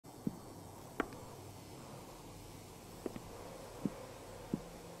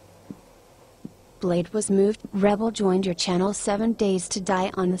blade was moved. Rebel joined your channel 7 days to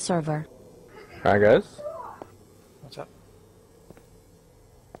die on the server. Hi guys. What's up?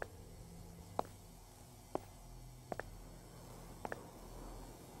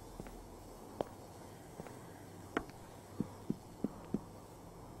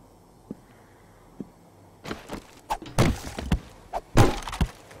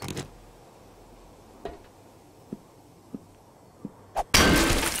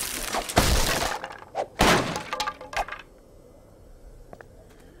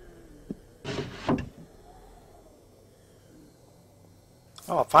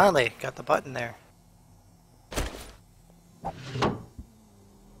 Oh, finally got the button there.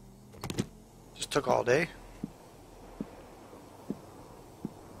 Just took all day.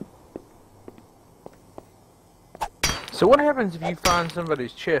 So what happens if you find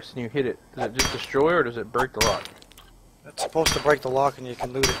somebody's chest and you hit it? Does it just destroy or does it break the lock? It's supposed to break the lock and you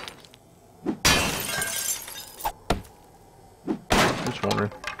can loot it. Just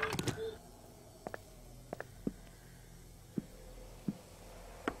wondering.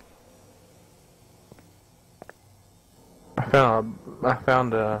 I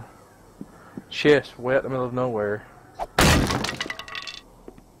found a chest wet in the middle of nowhere.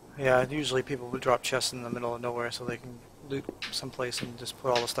 Yeah, usually people would drop chests in the middle of nowhere so they can loot someplace and just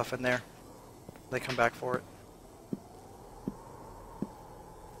put all the stuff in there. They come back for it.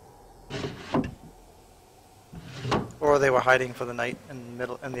 Or they were hiding for the night in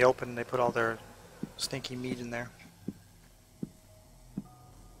the open and they put all their stinky meat in there.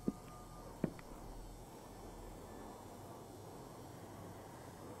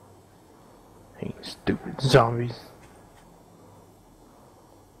 Hey, stupid zombies.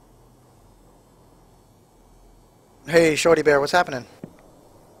 Hey, Shorty Bear, what's happening?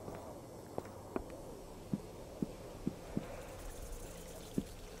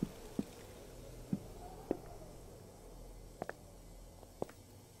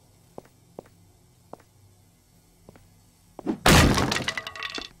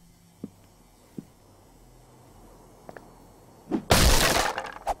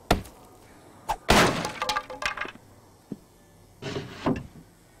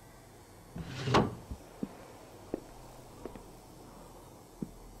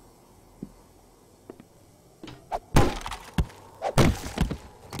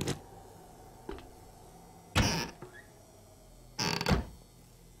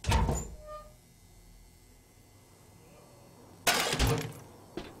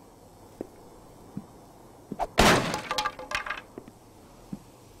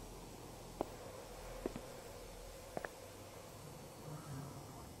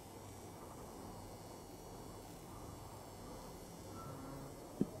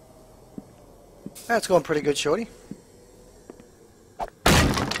 That's going pretty good, Shorty.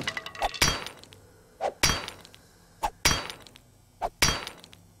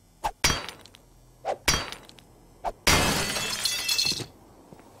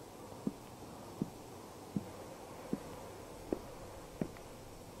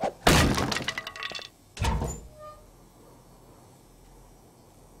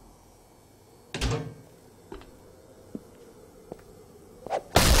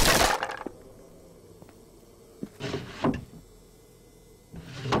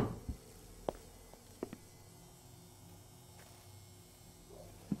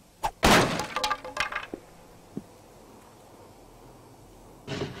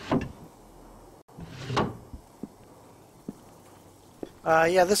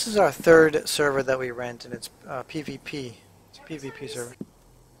 Yeah, this is our third server that we rent, and it's PvP. It's a PvP server.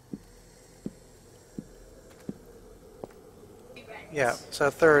 Yeah, it's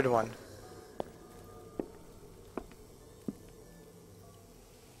our third one.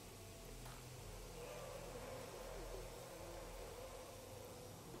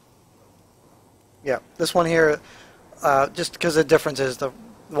 Yeah, this one here, just because the difference is the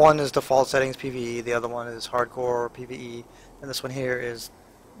one is default settings PvE, the other one is hardcore PvE, and this one here is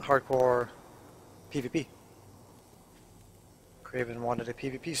hardcore PvP. Craven wanted a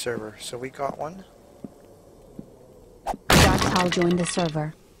PvP server, so we got one. Dartal joined the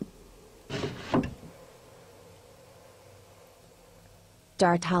server.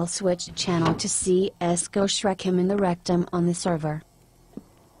 Dartal switched channel to CS. Go Shrek him in the rectum on the server.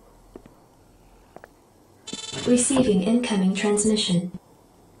 Receiving incoming transmission.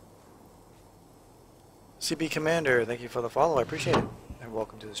 CB Commander, thank you for the follow, I appreciate it. And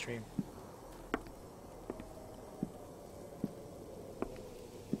welcome to the stream.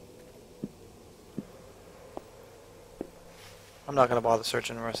 I'm not going to bother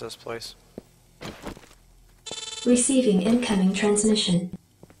searching the rest of this place. Receiving incoming transmission.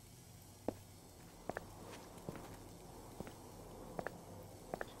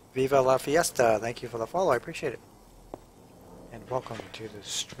 Viva la Fiesta. Thank you for the follow. I appreciate it. And welcome to the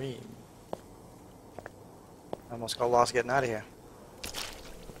stream. I almost got lost getting out of here.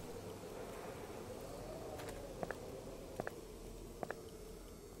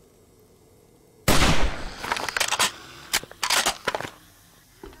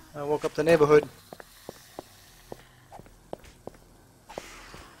 I woke up the neighborhood.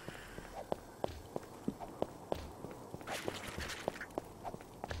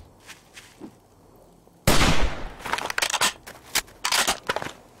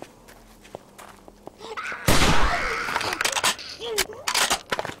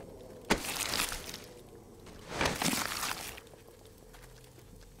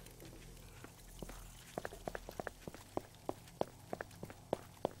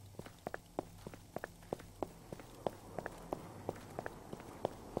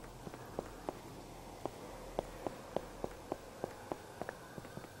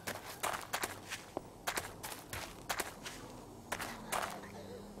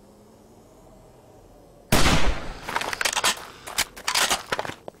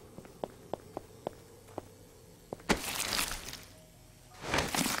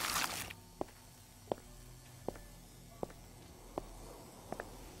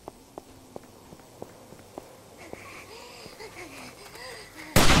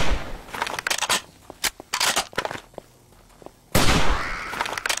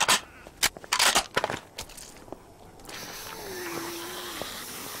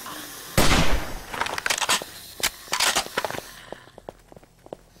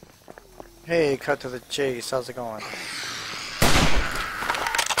 Hey, cut to the chase. How's it going?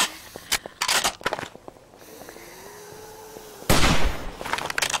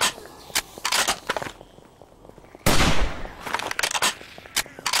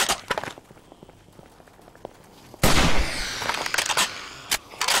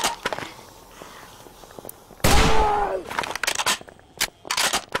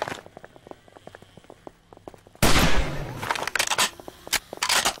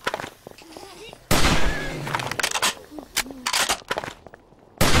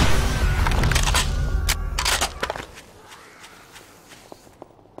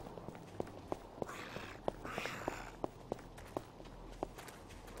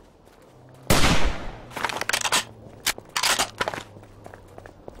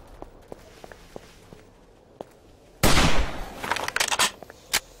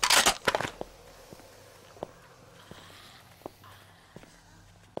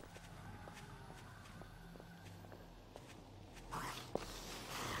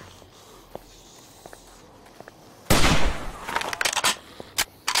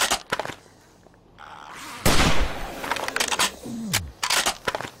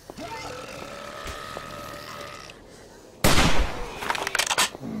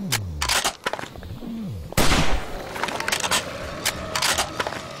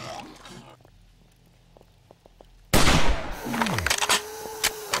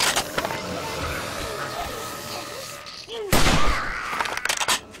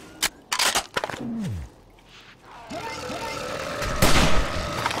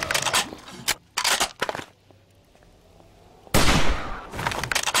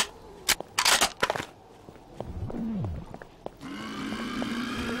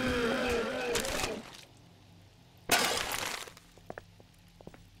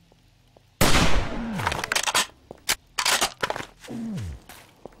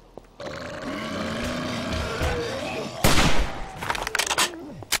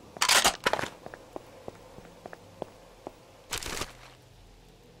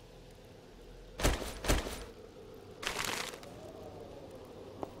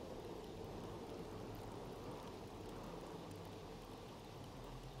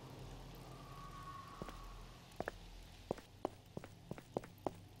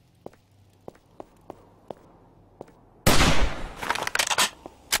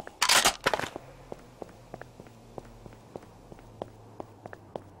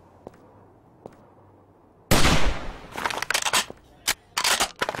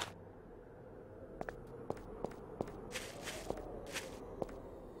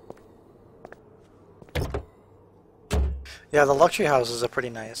 Yeah, the luxury houses are pretty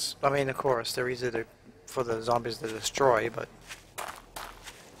nice. I mean, of course, they're easy to, for the zombies to destroy, but...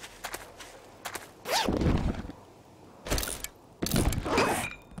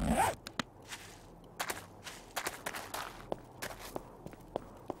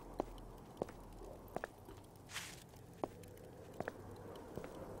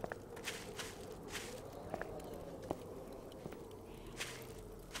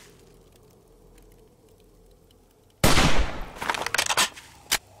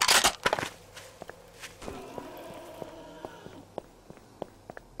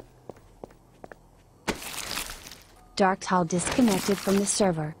 Darktal disconnected from the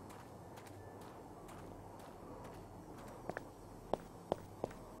server.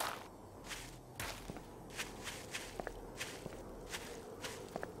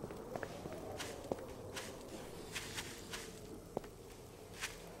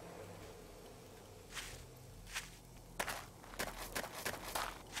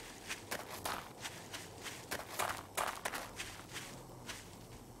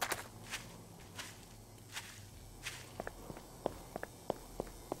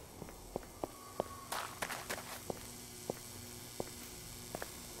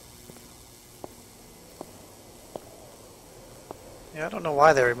 Yeah, I don't know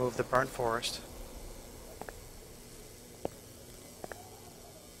why they removed the burnt forest.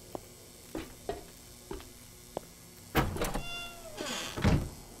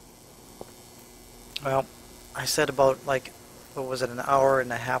 Well, I said about, like, what was it, an hour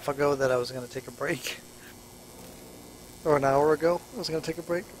and a half ago that I was going to take a break? Or an hour ago I was going to take a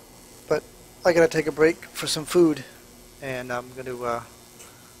break. But I got to take a break for some food. And I'm going to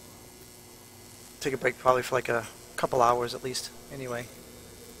take a break probably for like a couple hours at least anyway.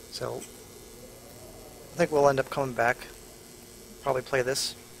 So I think we'll end up coming back. Probably play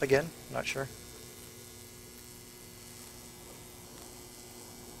this again. Not sure.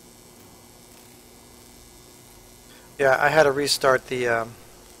 Yeah, I had to restart the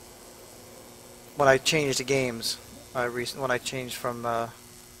when I changed the games. When I changed from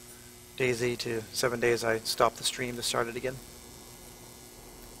DayZ to 7 days, I stopped the stream to start it again.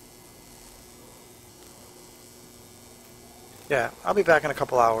 Yeah, I'll be back in a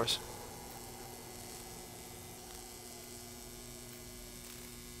couple hours.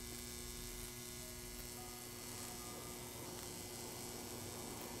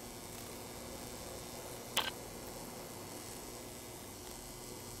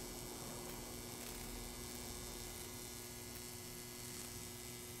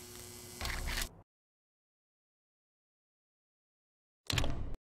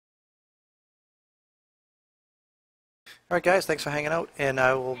 Alright guys, thanks for hanging out, and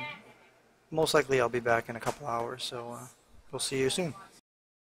I will, most likely I'll be back in a couple hours, so we'll see you soon.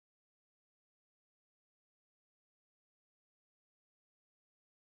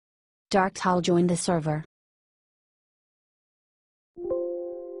 Darktal joined the server.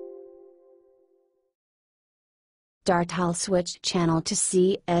 Darktal switched channel to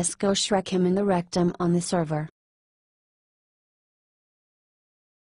CS:GO Shrek him in the rectum on the server.